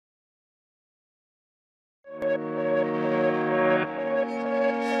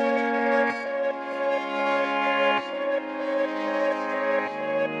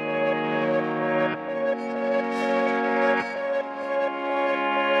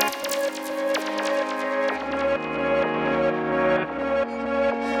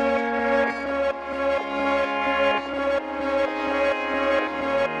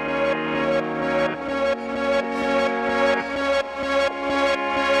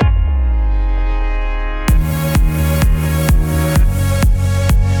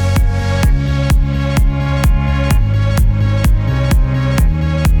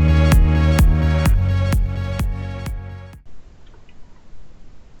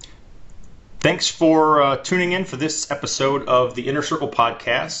Thanks for tuning in for this episode of the Inner Circle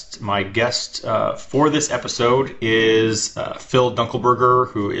podcast. My guest for this episode is Phil Dunkelberger,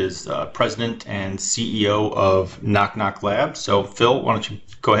 who is president and CEO of Knock Knock Labs. So, Phil, why don't you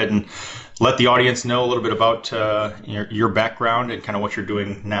go ahead and let the audience know a little bit about your background and kind of what you're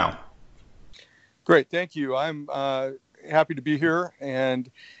doing now. Great, thank you. I'm happy to be here.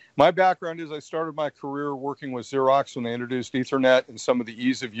 And my background is I started my career working with Xerox when they introduced Ethernet and some of the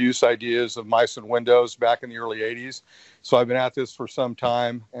ease of use ideas of mice and Windows back in the early 80s. So I've been at this for some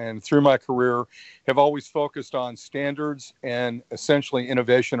time, and through my career have always focused on standards and essentially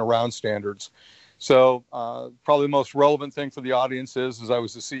innovation around standards. So probably the most relevant thing for the audience is I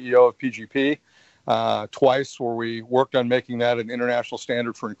was the CEO of PGP twice, where we worked on making that an international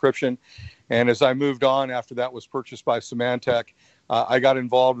standard for encryption. And as I moved on, after that was purchased by Symantec, I got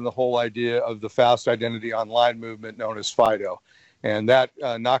involved in the whole idea of the fast identity online movement known as FIDO. And that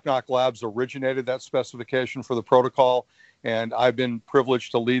Knock Knock Labs originated that specification for the protocol. And I've been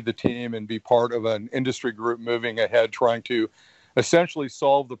privileged to lead the team and be part of an industry group moving ahead, trying to essentially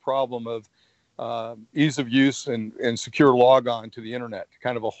solve the problem of ease of use and secure logon to the internet,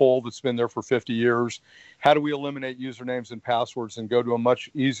 kind of a hole that's been there for 50 years. How do we eliminate usernames and passwords and go to a much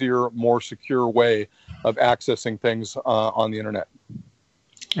easier, more secure way of accessing things on the internet?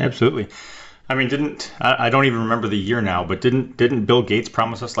 Absolutely. I mean, I don't even remember the year now, but didn't Bill Gates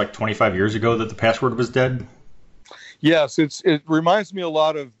promise us like 25 years ago that the password was dead? Yes, it reminds me a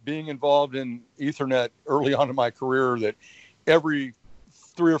lot of being involved in Ethernet early on in my career, that every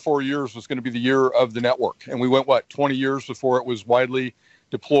 3 or 4 years was going to be the year of the network. And we went, 20 years before it was widely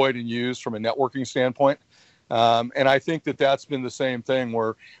deployed and used from a networking standpoint. And I think that that's been the same thing,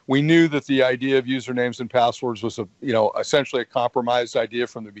 where we knew that the idea of usernames and passwords was essentially a compromised idea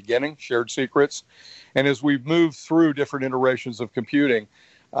from the beginning, shared secrets. And as we've moved through different iterations of computing,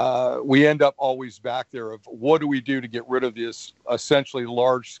 we end up always back there of what do we do to get rid of this essentially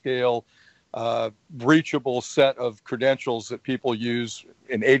large scale breachable set of credentials that people use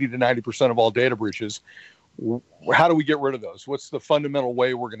in 80 to 90% of all data breaches. How do we get rid of those? What's the fundamental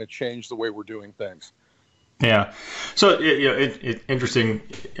way we're going to change the way we're doing things? Yeah, so it's interesting.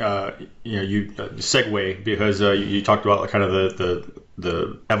 You segue because you talked about kind of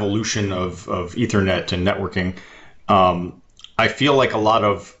the evolution of Ethernet and networking. I feel like a lot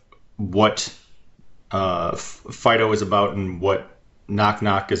of what FIDO is about and what Knock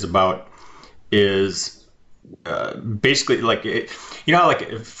Knock is about is basically like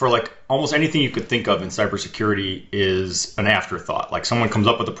for like almost anything you could think of in cybersecurity is an afterthought. Like someone comes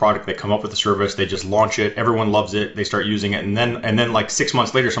up with a product, they come up with a service, they just launch it, everyone loves it, they start using it, and then like 6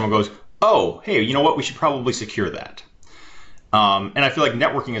 months later, someone goes, "Oh, hey, you know what? We should probably secure that." And I feel like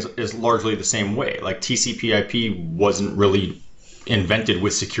networking is largely the same way. Like TCP/IP wasn't really invented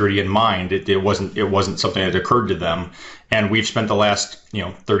with security in mind. It wasn't something that occurred to them, and we've spent the last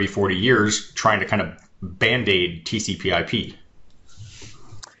 30, 40 years trying to kind of band-aid TCP/IP.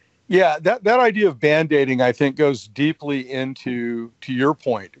 Yeah, that idea of band-aiding, I think, goes deeply to your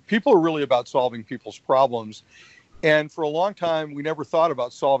point. People are really about solving people's problems. And for a long time, we never thought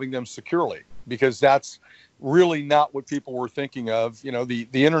about solving them securely, because that's really not what people were thinking of. The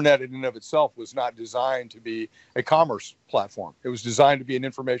internet in and of itself was not designed to be a commerce platform. It was designed to be an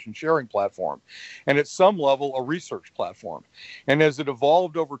information sharing platform, and at some level, a research platform. And as it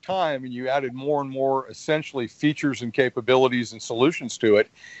evolved over time and you added more and more essentially features and capabilities and solutions to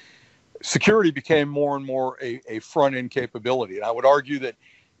it, security became more and more a front-end capability. And I would argue that,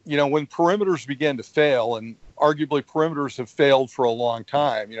 when perimeters began to fail, and arguably perimeters have failed for a long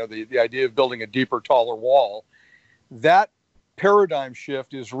time, the idea of building a deeper, taller wall, that paradigm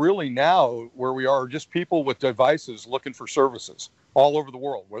shift is really now where we are, just people with devices looking for services all over the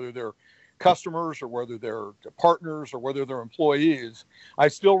world, whether they're customers or whether they're partners or whether they're employees. I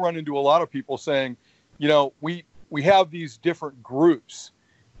still run into a lot of people saying, we have these different groups.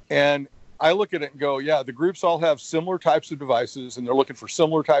 And I look at it and go, yeah, the groups all have similar types of devices and they're looking for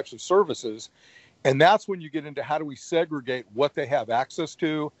similar types of services. And that's when you get into how do we segregate what they have access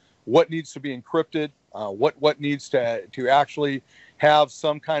to, what needs to be encrypted, what needs to actually have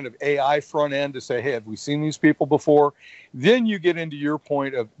some kind of AI front end to say, hey, have we seen these people before? Then you get into your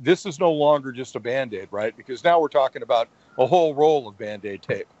point of this is no longer just a Band-Aid, right? Because now we're talking about a whole roll of Band-Aid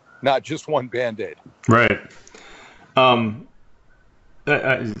tape, not just one Band-Aid. Right.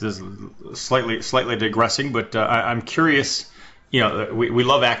 Just slightly digressing, but I'm curious. We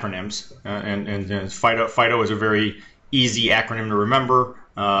love acronyms, and FIDO is a very easy acronym to remember.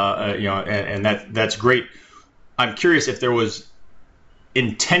 And that's great. I'm curious if there was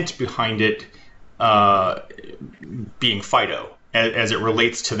intent behind it being FIDO as it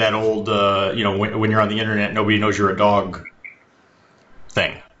relates to that old, when you're on the internet, nobody knows you're a dog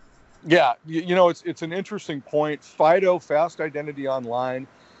thing. Yeah, it's an interesting point. FIDO, Fast Identity Online,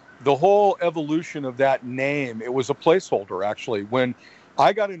 the whole evolution of that name, it was a placeholder, actually. When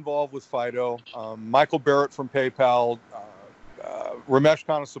I got involved with FIDO, Michael Barrett from PayPal, Ramesh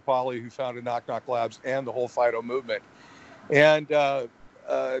Kanasapali, who founded Knock Knock Labs, and the whole FIDO movement, and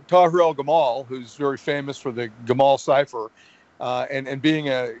Tahir El-Gamal, who's very famous for the Gamal cipher, and being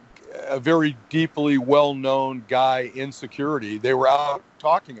a very deeply well-known guy in security, they were out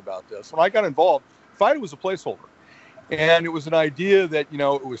talking about this. When I got involved, FIDO was a placeholder. And it was an idea that,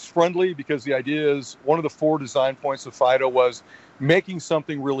 it was friendly because the idea is one of the 4 design points of FIDO was making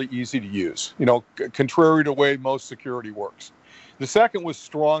something really easy to use, contrary to the way most security works. The second was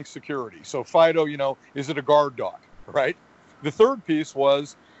strong security. So FIDO, is it a guard dog, right? The third piece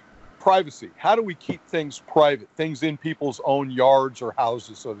was privacy. How do we keep things private, things in people's own yards or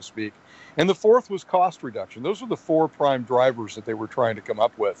houses, so to speak? And the fourth was cost reduction. Those were the 4 prime drivers that they were trying to come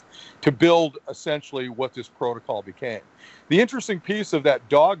up with to build essentially what this protocol became. The interesting piece of that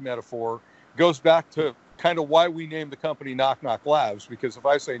dog metaphor goes back to kind of why we named the company Knock Knock Labs, because if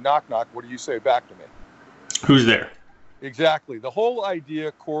I say knock knock, what do you say back to me? Who's there? Exactly. The whole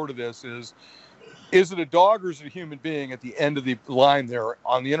idea core to this is it a dog or is it a human being at the end of the line there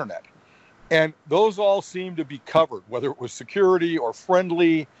on the internet? And those all seem to be covered, whether it was security or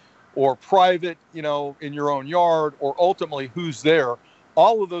friendly or private, in your own yard, or ultimately who's there.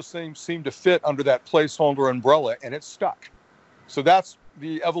 All of those things seem to fit under that placeholder umbrella, and it's stuck. So that's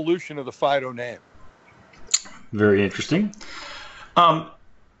the evolution of the FIDO name. Very interesting.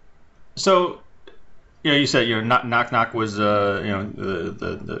 So, you said Knock Knock was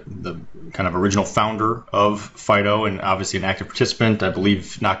the kind of original founder of FIDO, and obviously an active participant. I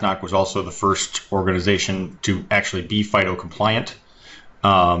believe Knock Knock was also the first organization to actually be FIDO compliant.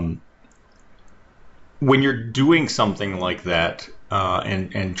 When you're doing something like that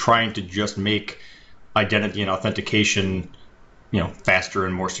and trying to just make identity and authentication, faster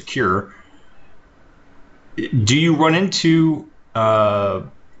and more secure, do you run into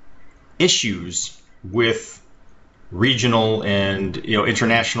issues with regional and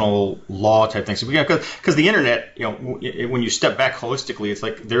international law type things? Because the internet, when you step back holistically, it's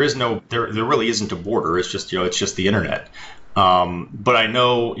like there really isn't a border. It's just the internet. But I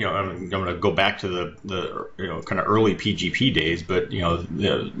know, I'm going to go back to the kind of early PGP days, but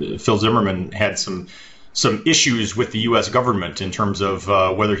Phil Zimmermann had some issues with the U.S. government in terms of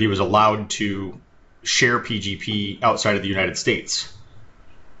whether he was allowed to share PGP outside of the United States.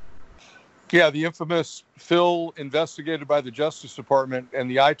 Yeah, the infamous Phil investigated by the Justice Department and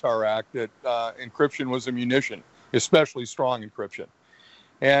the ITAR Act that encryption was a munition, especially strong encryption.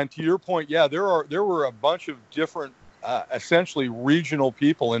 And to your point, yeah, there were a bunch of different essentially regional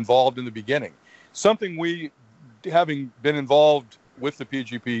people involved in the beginning. Something we, having been involved with the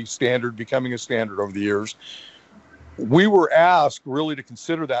PGP standard, becoming a standard over the years, we were asked really to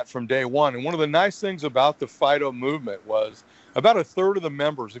consider that from day one. And one of the nice things about the FIDO movement was about a third of the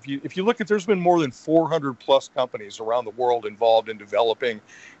members, if you look at, there's been more than 400 plus companies around the world involved in developing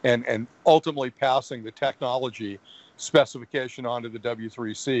and ultimately passing the technology specification onto the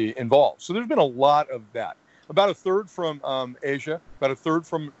W3C involved. So there's been a lot of that. About a third from Asia, about a third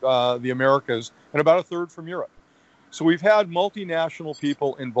from the Americas, and about a third from Europe. So we've had multinational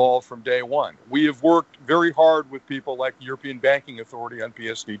people involved from day one. We have worked very hard with people like the European Banking Authority on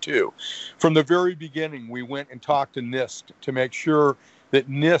PSD2. From the very beginning, we went and talked to NIST to make sure that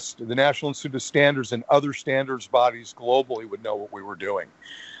NIST, the National Institute of Standards, and other standards bodies globally would know what we were doing.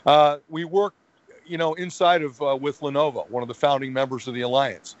 We worked, inside of with Lenovo, one of the founding members of the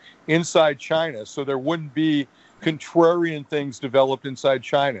alliance, inside China, so there wouldn't be contrarian things developed inside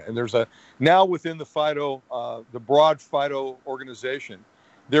China. And there's now within the FIDO, the broad FIDO organization,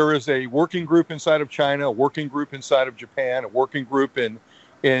 there is a working group inside of China, a working group inside of Japan, a working group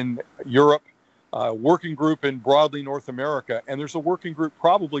in Europe, a working group in broadly North America, and there's a working group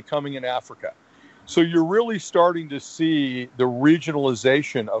probably coming in Africa. So you're really starting to see the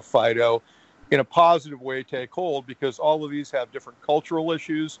regionalization of FIDO in a positive way take hold, because all of these have different cultural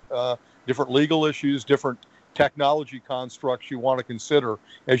issues, different legal issues, different technology constructs you want to consider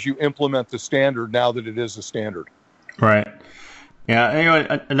as you implement the standard now that it is a standard. Right.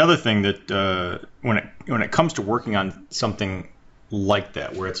 Yeah. Another thing that when it comes to working on something like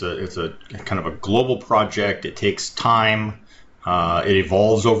that, where it's a kind of a global project, it takes time, it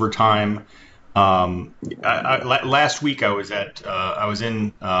evolves over time. Last week I was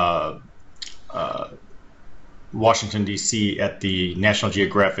in Washington D.C. at the National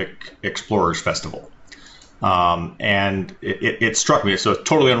Geographic Explorers Festival, and it struck me. So it's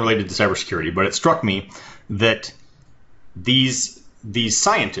totally unrelated to cybersecurity, but it struck me that these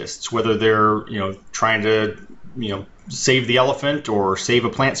scientists, whether they're trying to save the elephant or save a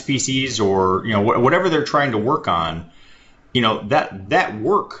plant species or whatever they're trying to work on, that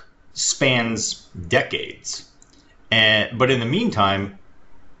work spans decades, but in the meantime,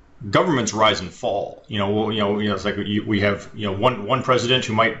 governments rise and fall. It's like we have one president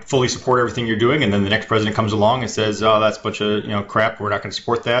who might fully support everything you're doing, and then the next president comes along and says, "Oh, that's a bunch of crap. We're not going to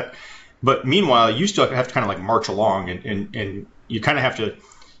support that." But meanwhile, you still have to kind of like march along, and you kind of have to,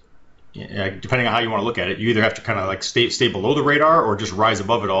 depending on how you want to look at it, you either have to kind of like stay below the radar or just rise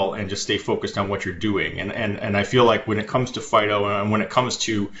above it all and just stay focused on what you're doing. And I feel like when it comes to FIDO and when it comes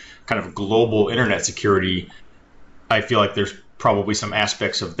to kind of global internet security, I feel like there's probably some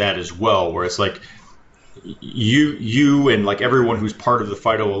aspects of that as well, where it's like you and like everyone who's part of the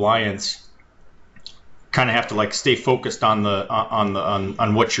FIDO Alliance kind of have to like stay focused on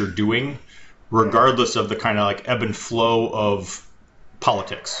what you're doing, regardless of the kind of like ebb and flow of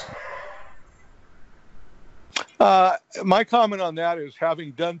politics. My comment on that is,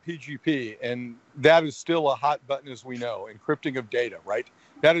 having done PGP, and that is still a hot button, as we know, encrypting of data, right?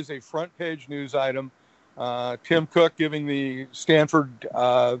 That is a front page news item. Tim Cook, giving the Stanford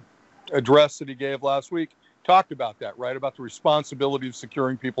address that he gave last week, talked about that, right? About the responsibility of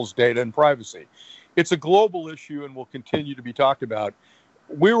securing people's data and privacy. It's a global issue and will continue to be talked about.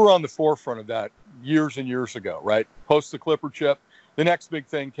 We were on the forefront of that years and years ago, right? Post the Clipper chip, the next big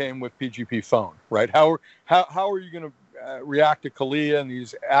thing came with PGP phone, right? How are you going to react to CALIA and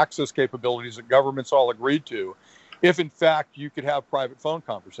these access capabilities that governments all agreed to, if in fact you could have private phone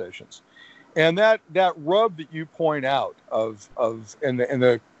conversations? And that rub that you point out of in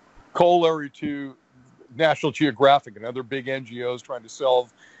the corollary to National Geographic and other big NGOs trying to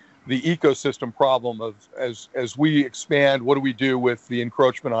solve the ecosystem problem of, as we expand, what do we do with the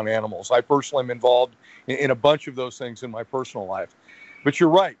encroachment on animals? I personally am involved in a bunch of those things in my personal life. But you're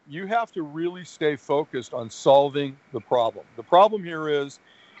right. You have to really stay focused on solving the problem. The problem here is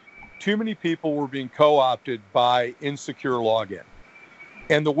too many people were being co-opted by insecure login.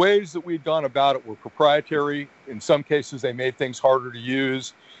 And the ways that we'd gone about it were proprietary. In some cases, they made things harder to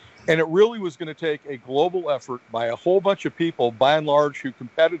use. And it really was going to take a global effort by a whole bunch of people, by and large, who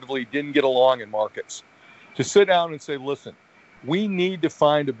competitively didn't get along in markets, to sit down and say, listen, we need to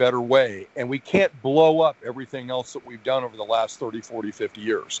find a better way, and we can't blow up everything else that we've done over the last 30, 40, 50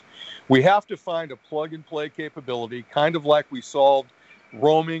 years. We have to find a plug-and-play capability, kind of like we solved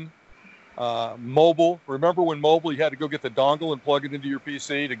roaming, mobile. Remember when mobile, you had to go get the dongle and plug it into your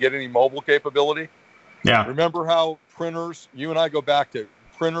PC to get any mobile capability? Yeah. Remember how printers, you and I go back to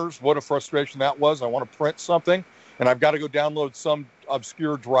printers, what a frustration that was. I want to print something, and I've got to go download some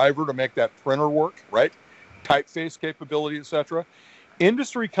obscure driver to make that printer work, right? Typeface capability, etc.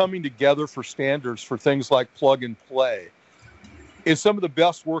 Industry coming together for standards for things like plug and play is some of the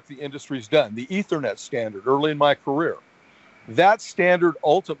best work the industry's done. The Ethernet standard, early in my career, that standard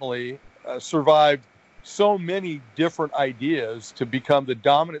ultimately survived so many different ideas to become the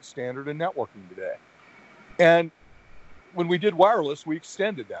dominant standard in networking today. And when we did wireless, we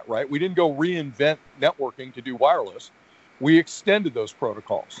extended that, right? We didn't go reinvent networking to do wireless. We extended those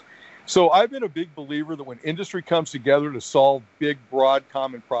protocols. So I've been a big believer that when industry comes together to solve big, broad,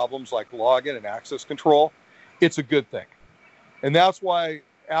 common problems like login and access control, it's a good thing. And that's why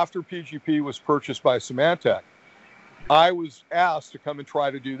after PGP was purchased by Symantec, I was asked to come and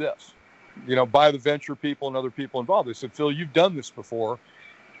try to do this, by the venture people and other people involved. They said, Phil, you've done this before.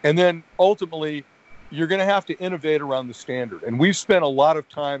 And then ultimately, you're going to have to innovate around the standard. And we've spent a lot of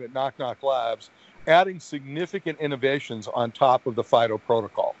time at Knock Knock Labs adding significant innovations on top of the FIDO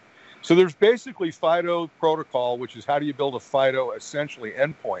protocol. So there's basically FIDO protocol, which is how do you build a FIDO essentially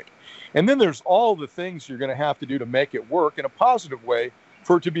endpoint. And then there's all the things you're going to have to do to make it work in a positive way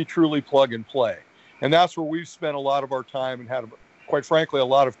for it to be truly plug and play. And that's where we've spent a lot of our time and had, quite frankly, a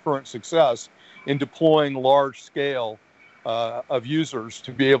lot of current success in deploying large scale of users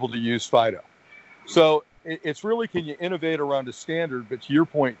to be able to use FIDO. So it's really, can you innovate around a standard? But to your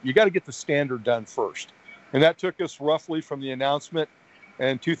point, you got to get the standard done first. And that took us roughly from the announcement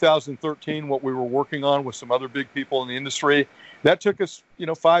in 2013, what we were working on with some other big people in the industry. That took us,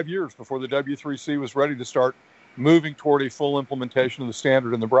 5 years before the W3C was ready to start moving toward a full implementation of the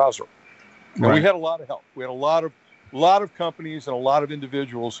standard in the browser. And we had a lot of help. We had a lot of companies and a lot of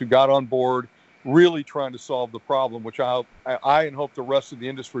individuals who got on board, really trying to solve the problem, which I and hope the rest of the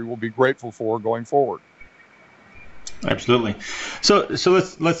industry will be grateful for going forward. Absolutely. So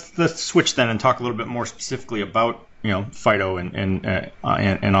let's switch then and talk a little bit more specifically about FIDO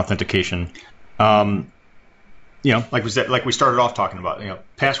and authentication. Like we said, like we started off talking about,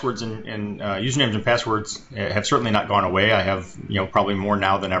 passwords and usernames and passwords have certainly not gone away. I have probably more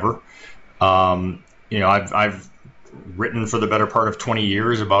now than ever. I've written for the better part of 20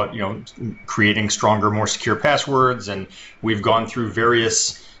 years about creating stronger, more secure passwords, and we've gone through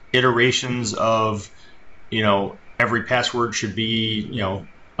various iterations of every password should be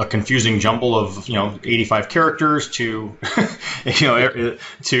a confusing jumble of 85 characters to you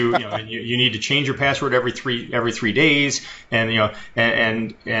need to change your password every three days, and now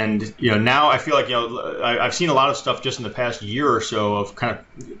I feel like I've seen a lot of stuff just in the past year or so of kind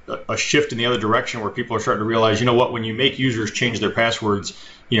of a shift in the other direction, where people are starting to realize, when you make users change their passwords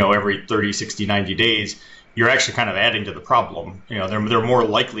every 30, 60, 90 days, you're actually kind of adding to the problem. They're more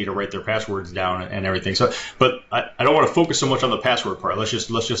likely to write their passwords down and everything. So, but I don't want to focus so much on the password part. Let's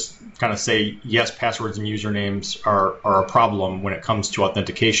just kind of say, yes, passwords and usernames are a problem when it comes to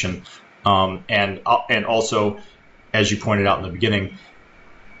authentication, and also, as you pointed out in the beginning,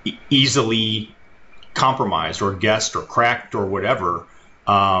 easily compromised or guessed or cracked or whatever,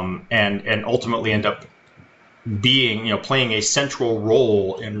 and ultimately end up being playing a central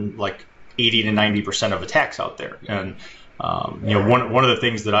role in like 80 to 90% of attacks out there. And one of the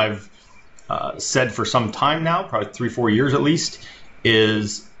things that I've said for some time now, probably 3-4 years at least,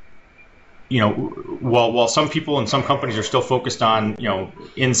 is while some people and some companies are still focused on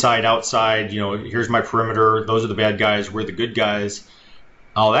inside, outside, here's my perimeter, those are the bad guys, we're the good guys,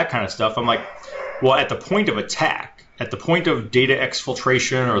 all that kind of stuff. I'm like, well, at the point of attack, at the point of data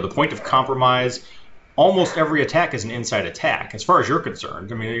exfiltration or the point of compromise, almost every attack is an inside attack, as far as you're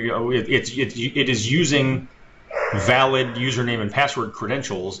concerned. I mean, it is using valid username and password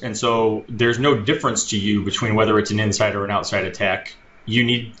credentials, and so there's no difference to you between whether it's an inside or an outside attack. You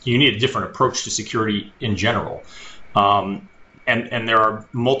need a different approach to security in general, and there are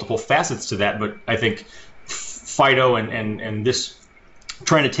multiple facets to that. But I think FIDO and this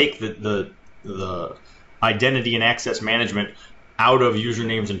trying to take the identity and access management out of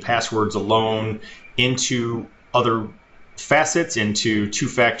usernames and passwords alone into other facets, into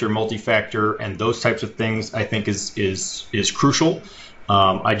two-factor, multi-factor, and those types of things, I think is crucial.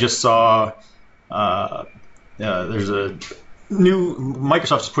 I just saw there's a new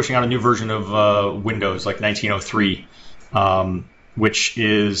Microsoft is pushing out a new version of Windows, like 1903, which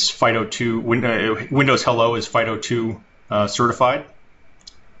is FIDO 2. Windows Hello is FIDO 2 certified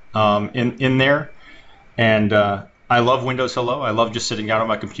in there, and I love Windows Hello. I love just sitting down on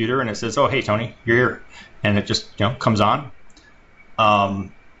my computer and it says, "Oh, hey, Tony, you're here," and it just comes on.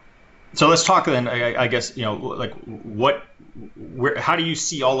 So let's talk then. I guess like how do you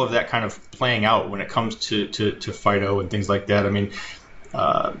see all of that kind of playing out when it comes to FIDO and things like that? I mean,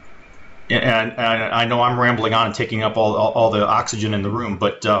 and I know I'm rambling on and taking up all the oxygen in the room,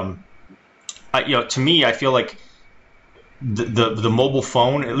 but to me, I feel like the mobile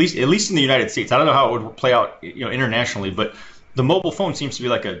phone, at least in the United States, I don't know how it would play out internationally, but the mobile phone seems to be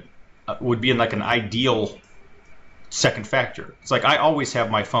would be in like an ideal second factor. It's like I always have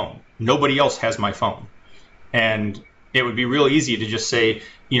my phone. Nobody else has my phone, and it would be real easy to just say,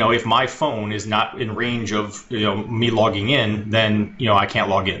 if my phone is not in range of me logging in, then I can't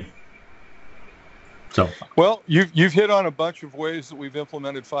log in. So, well, you've hit on a bunch of ways that we've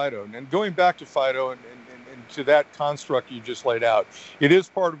implemented FIDO, and going back to FIDO and to that construct you just laid out, it is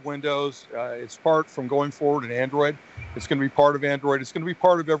part of Windows. It's part from going forward in Android. It's going to be part of Android. It's going to be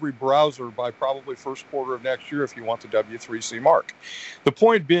part of every browser by probably first quarter of next year if you want the W3C mark. The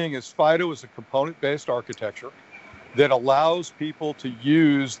point being is FIDO is a component-based architecture that allows people to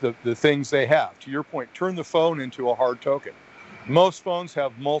use the things they have. To your point, turn the phone into a hard token. Most phones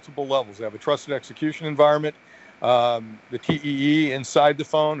have multiple levels. They have a trusted execution environment, the TEE inside the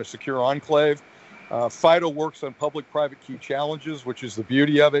phone, a secure enclave. FIDO works on public-private key challenges, which is the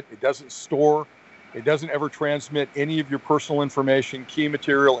beauty of it. It doesn't store, it doesn't ever transmit any of your personal information, key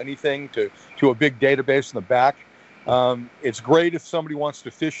material, anything to a big database in the back. It's great if somebody wants to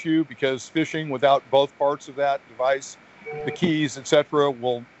phish you, because phishing without both parts of that device, the keys, etc.,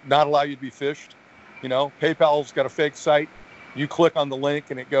 will not allow you to be phished. PayPal's got a fake site. You click on the link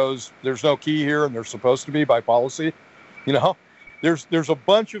and it goes, there's no key here, and there's supposed to be by policy. There's a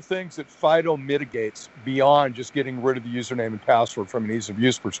bunch of things that FIDO mitigates beyond just getting rid of the username and password from an ease of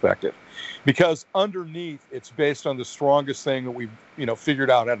use perspective, because underneath it's based on the strongest thing that we've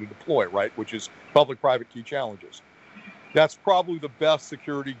figured out how to deploy, right, which is public-private key challenges. That's probably the best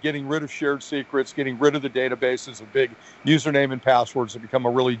security, getting rid of shared secrets, getting rid of the databases of big username and passwords that become a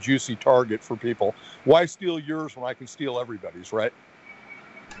really juicy target for people. Why steal yours when I can steal everybody's, right?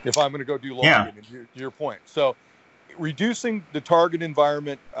 If I'm going to go do login, to your point. So reducing the target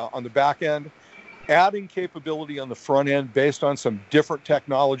environment on the back end, adding capability on the front end based on some different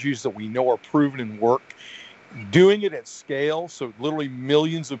technologies that we know are proven and work, doing it at scale so literally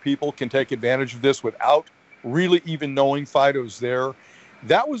millions of people can take advantage of this without really even knowing FIDO's there.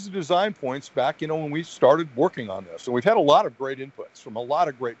 That was the design points back, when we started working on this. And we've had a lot of great inputs from a lot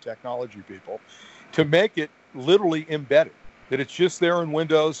of great technology people to make it literally embedded, that it's just there in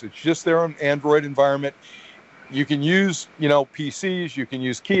Windows, it's just there in Android environment. You can use, PCs, you can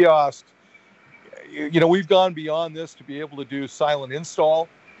use kiosks. We've gone beyond this to be able to do silent install.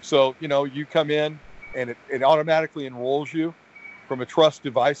 So, you come in and it automatically enrolls you from a trust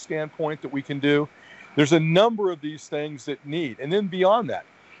device standpoint that we can do. There's a number of these things that need. And then beyond that,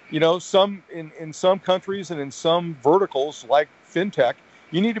 some in some countries and in some verticals like fintech,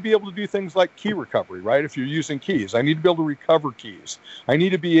 you need to be able to do things like key recovery, right? If you're using keys, I need to be able to recover keys. I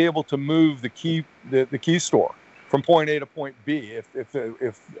need to be able to move the key store from point A to point B if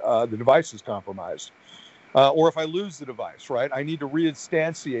the device is compromised. Or if I lose the device, right? I need to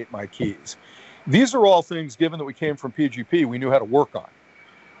reinstantiate my keys. These are all things, given that we came from PGP, we knew how to work on.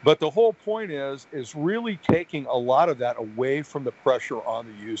 But the whole point is really taking a lot of that away from the pressure on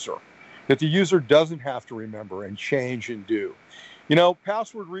the user, that the user doesn't have to remember and change and do.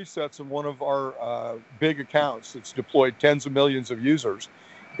 Password resets in one of our big accounts that's deployed tens of millions of users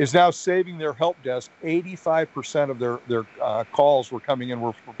is now saving their help desk 85% of their calls were coming in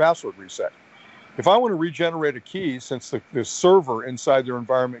were for password reset. If I want to regenerate a key, since the server inside their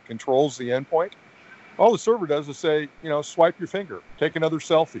environment controls the endpoint, all the server does is say, swipe your finger, take another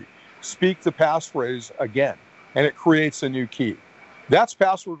selfie, speak the passphrase again, and it creates a new key. That's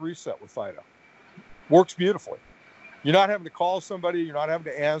password reset with FIDO. Works beautifully. You're not having to call somebody. You're not having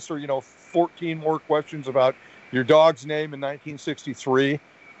to answer, 14 more questions about your dog's name in 1963.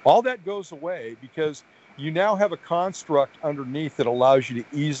 All that goes away because you now have a construct underneath that allows you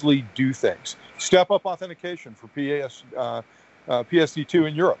to easily do things. Step-up authentication for PSD2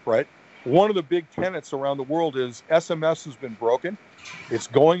 in Europe, right? One of the big tenets around the world is SMS has been broken. It's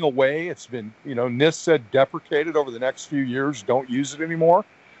going away. It's been, NIST said deprecated over the next few years. Don't use it anymore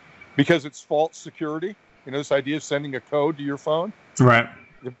because it's false security. This idea of sending a code to your phone. Right.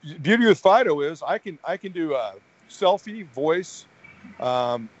 The beauty with FIDO is I can do a selfie, voice,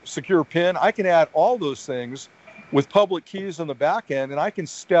 secure PIN. I can add all those things with public keys on the back end, and I can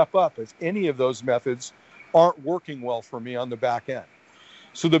step up if any of those methods aren't working well for me on the back end.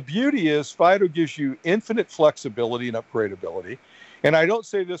 So the beauty is FIDO gives you infinite flexibility and upgradability. And I don't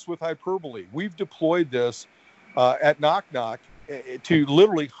say this with hyperbole. We've deployed this at Knock Knock to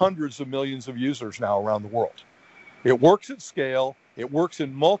literally hundreds of millions of users now around the world. It works at scale. It works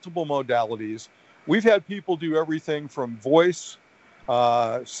in multiple modalities. We've had people do everything from voice,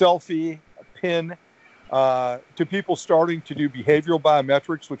 selfie, PIN, to people starting to do behavioral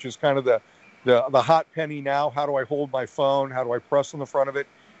biometrics, which is kind of the hot penny now. How do I hold my phone? How do I press on the front of it?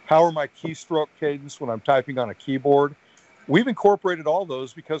 How are my keystroke cadence when I'm typing on a keyboard? We've incorporated all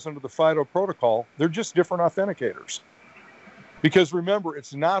those because under the FIDO protocol, they're just different authenticators. Because remember,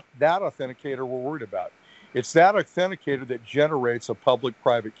 it's not that authenticator we're worried about. It's that authenticator that generates a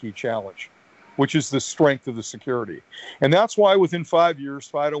public-private key challenge, which is the strength of the security. And that's why within 5 years,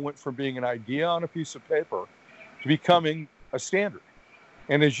 FIDO went from being an idea on a piece of paper to becoming a standard.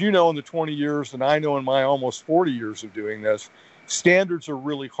 And as you know, in the 20 years, and I know in my almost 40 years of doing this, standards are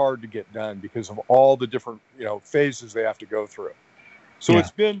really hard to get done because of all the different, phases they have to go through. So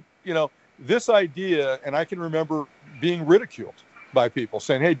It's been, this idea, and I can remember being ridiculed by people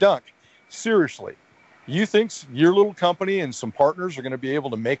saying, hey, Dunk, seriously, you think your little company and some partners are going to be able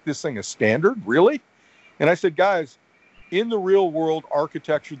to make this thing a standard? Really? And I said, guys, in the real world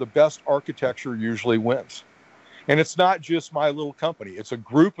architecture, the best architecture usually wins. And it's not just my little company. It's a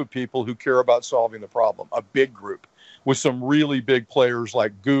group of people who care about solving the problem, a big group with some really big players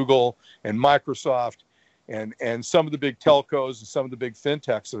like Google and Microsoft and some of the big telcos and some of the big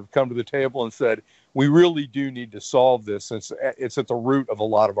fintechs that have come to the table and said, we really do need to solve this. It's at the root of a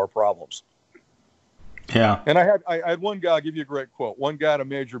lot of our problems. Yeah. And I had one guy, I'll give you a great quote. One guy at a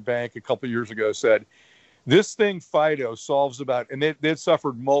major bank a couple of years ago said, this thing FIDO solves about, and they'd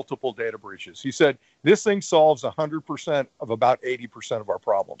suffered multiple data breaches. He said, this thing solves 100% of about 80% of our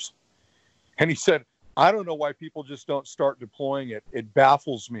problems. And he said, I don't know why people just don't start deploying it. It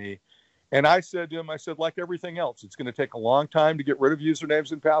baffles me. And I said to him, I said, like everything else, it's going to take a long time to get rid of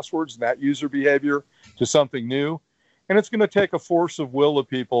usernames and passwords and that user behavior to something new. And it's going to take a force of will of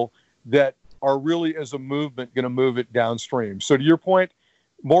people that are really, as a movement, going to move it downstream. So to your point,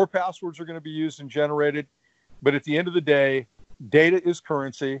 more passwords are going to be used and generated. But at the end of the day, data is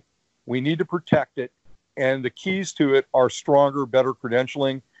currency. We need to protect it. And the keys to it are stronger, better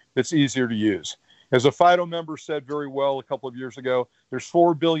credentialing that's easier to use. As a FIDO member said very well a couple of years ago, there's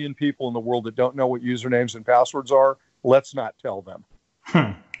 4 billion people in the world that don't know what usernames and passwords are. Let's not tell them.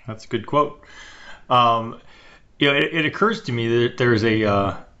 That's a good quote. It occurs to me that there's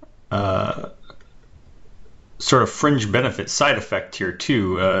a sort of fringe benefit side effect here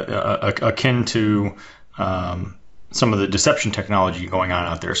too, akin to some of the deception technology going on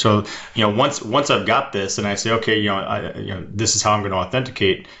out there. So, once I've got this and I say, okay, this is how I'm going to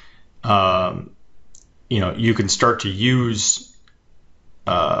authenticate. You can start to use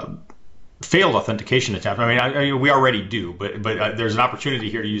failed authentication attempts. I mean, we already do, but there's an opportunity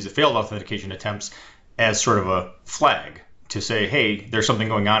here to use the failed authentication attempts as sort of a flag to say, hey, there's something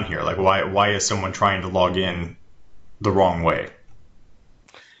going on here. Like, why is someone trying to log in the wrong way?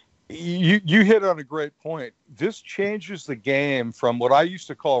 You hit on a great point. This changes the game from what I used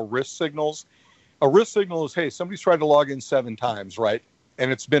to call risk signals. A risk signal is, hey, somebody's tried to log in 7 times, right? And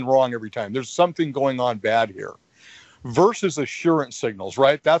it's been wrong every time. There's something going on bad here. Versus assurance signals,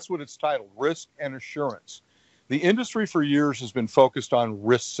 right? That's what it's titled, risk and assurance. The industry for years has been focused on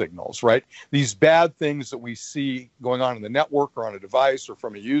risk signals, right? These bad things that we see going on in the network or on a device or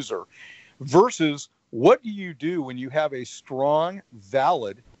from a user. Versus what do you do when you have a strong,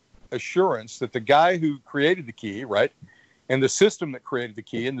 valid assurance that the guy who created the key, right? And the system that created the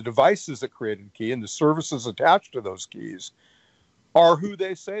key and the devices that created the key and the services attached to those keys are who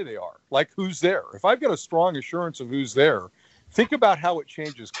they say they are, like who's there. If I've got a strong assurance of who's there, think about how it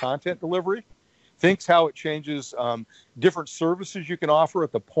changes content delivery. Think how it changes different services you can offer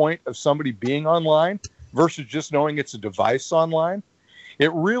at the point of somebody being online versus just knowing it's a device online.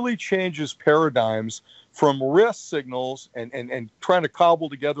 It really changes paradigms from risk signals and trying to cobble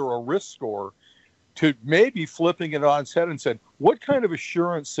together a risk score to maybe flipping it on its head and said, what kind of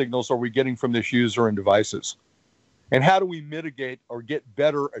assurance signals are we getting from this user and devices? And how do we mitigate or get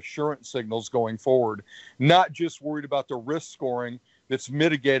better assurance signals going forward? Not just worried about the risk scoring that's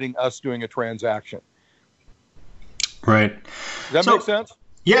mitigating us doing a transaction. Right. Does that make sense?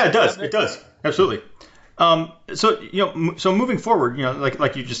 Yeah, it does. It does. Absolutely. So moving forward,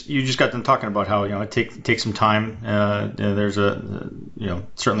 like you just got done talking about how it takes some time. There's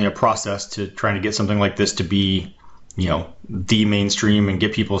certainly a process to trying to get something like this to be the mainstream and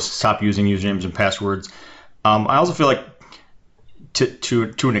get people to stop using usernames and passwords. I also feel like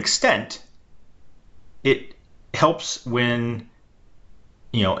to an extent, it helps when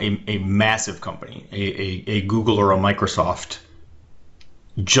a massive company, a Google or a Microsoft,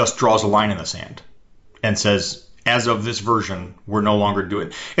 just draws a line in the sand and says, as of this version, we're no longer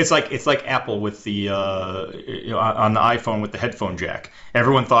doing. It's like Apple with the on the iPhone with the headphone jack.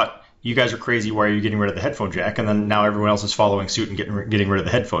 Everyone thought, you guys are crazy. Why are you getting rid of the headphone jack? And then now everyone else is following suit and getting rid of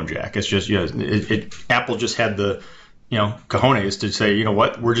the headphone jack. It's just Apple just had the cojones to say, you know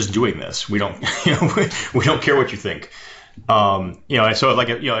what, we're just doing this. We don't we don't care what you think. So like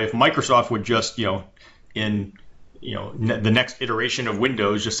if Microsoft would just in the next iteration of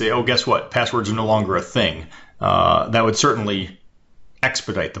Windows just say, oh, guess what, passwords are no longer a thing. That would certainly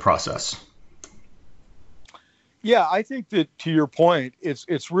expedite the process. Yeah, I think that to your point,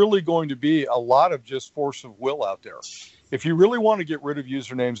 it's really going to be a lot of just force of will out there. If you really want to get rid of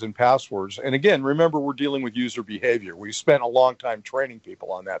usernames and passwords, and again, remember, we're dealing with user behavior. We've spent a long time training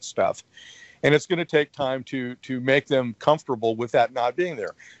people on that stuff, and it's going to take time to make them comfortable with that not being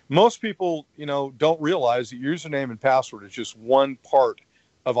there. Most people, don't realize that username and password is just one part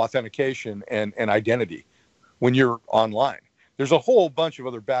of authentication and identity when you're online. There's a whole bunch of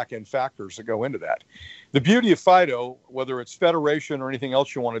other back-end factors that go into that. The beauty of FIDO, whether it's federation or anything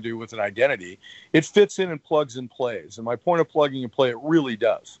else you want to do with an identity, it fits in and plugs and plays. And my point of plugging and play, it really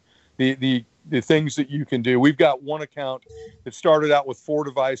does. The things that you can do. We've got one account that started out with 4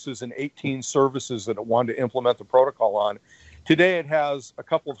 devices and 18 services that it wanted to implement the protocol on. Today it has a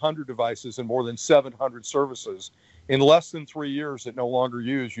couple of hundred devices and more than 700 services in less than 3 years that no longer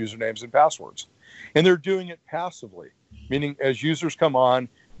use usernames and passwords. And they're doing it passively, meaning as users come on,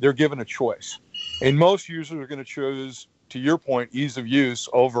 they're given a choice. And most users are going to choose, to your point, ease of use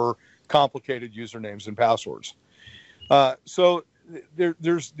over complicated usernames and passwords. So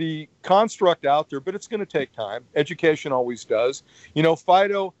there's the construct out there, but it's going to take time. Education always does. You know,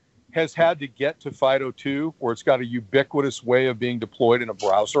 FIDO has had to get to FIDO2, where it's got a ubiquitous way of being deployed in a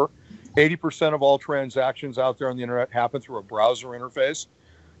browser. 80% of all transactions out there on the internet happen through a browser interface.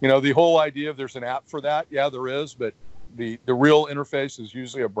 You know, the whole idea of there's an app for that, yeah, there is, but the real interface is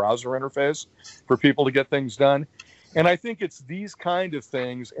usually a browser interface for people to get things done. And I think it's these kind of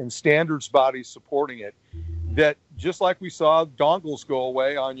things and standards bodies supporting it that, just like we saw dongles go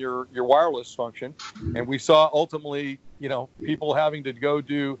away on your wireless function, and we saw ultimately, you know, people having to go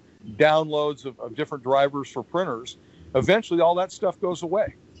do downloads of different drivers for printers, eventually all that stuff goes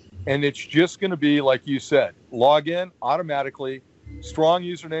away. And it's just going to be, like you said, log in automatically, strong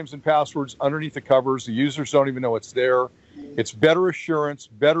usernames and passwords underneath the covers. The users don't even know it's there. It's better assurance,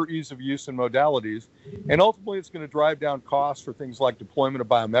 better ease of use and modalities. And ultimately, it's going to drive down costs for things like deployment of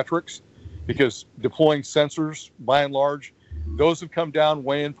biometrics, because deploying sensors, by and large, those have come down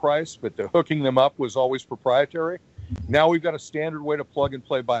way in price, but the hooking them up was always proprietary. Now we've got a standard way to plug and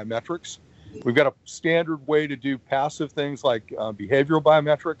play biometrics. We've got a standard way to do passive things like behavioral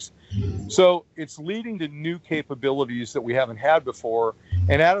biometrics. So it's leading to new capabilities that we haven't had before.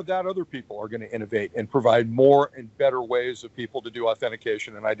 And out of that, other people are going to innovate and provide more and better ways of people to do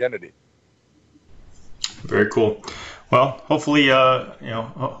authentication and identity. Very cool. Well, hopefully,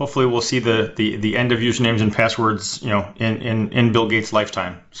 hopefully we'll see the end of usernames and passwords, in Bill Gates'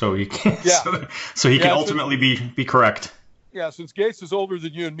 lifetime, so he can, so he can ultimately be correct. Yeah, since Gates is older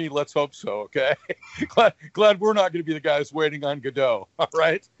than you and me, let's hope so. Okay, glad we're not going to be the guys waiting on Godot. All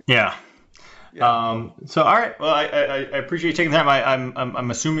right. Yeah. So all right. Well, I appreciate you taking the time.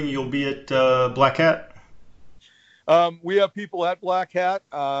 I'm assuming you'll be at Black Hat. We have people at Black Hat.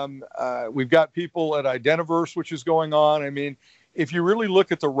 We've got people at Identiverse, which is going on. I mean, if you really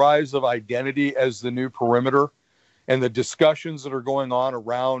look at the rise of identity as the new perimeter and the discussions that are going on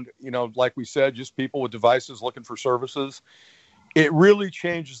around, like we said, just people with devices looking for services, it really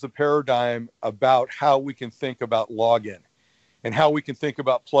changes the paradigm about how we can think about login and how we can think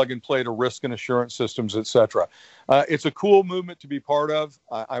about plug and play to risk and assurance systems, et cetera. It's a cool movement to be part of.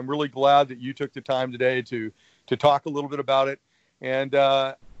 I'm really glad that you took the time today to talk a little bit about it. And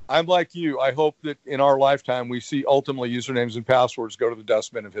I'm like you. I hope that in our lifetime, we see ultimately usernames and passwords go to the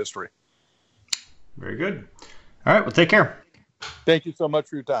dustbin of history. Very good. All right. Well, take care. Thank you so much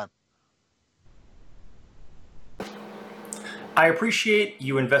for your time. I appreciate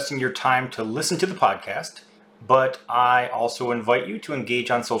you investing your time to listen to the podcast, but I also invite you to engage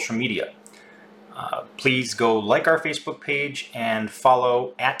on social media. Please go like our Facebook page and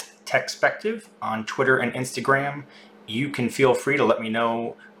follow @Techspective on Twitter and Instagram. You can feel free to let me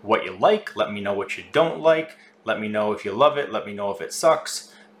know what you like, let me know what you don't like, let me know if you love it, let me know if it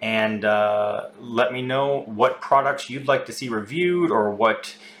sucks, and let me know what products you'd like to see reviewed or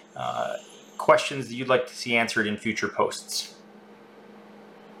what questions you'd like to see answered in future posts.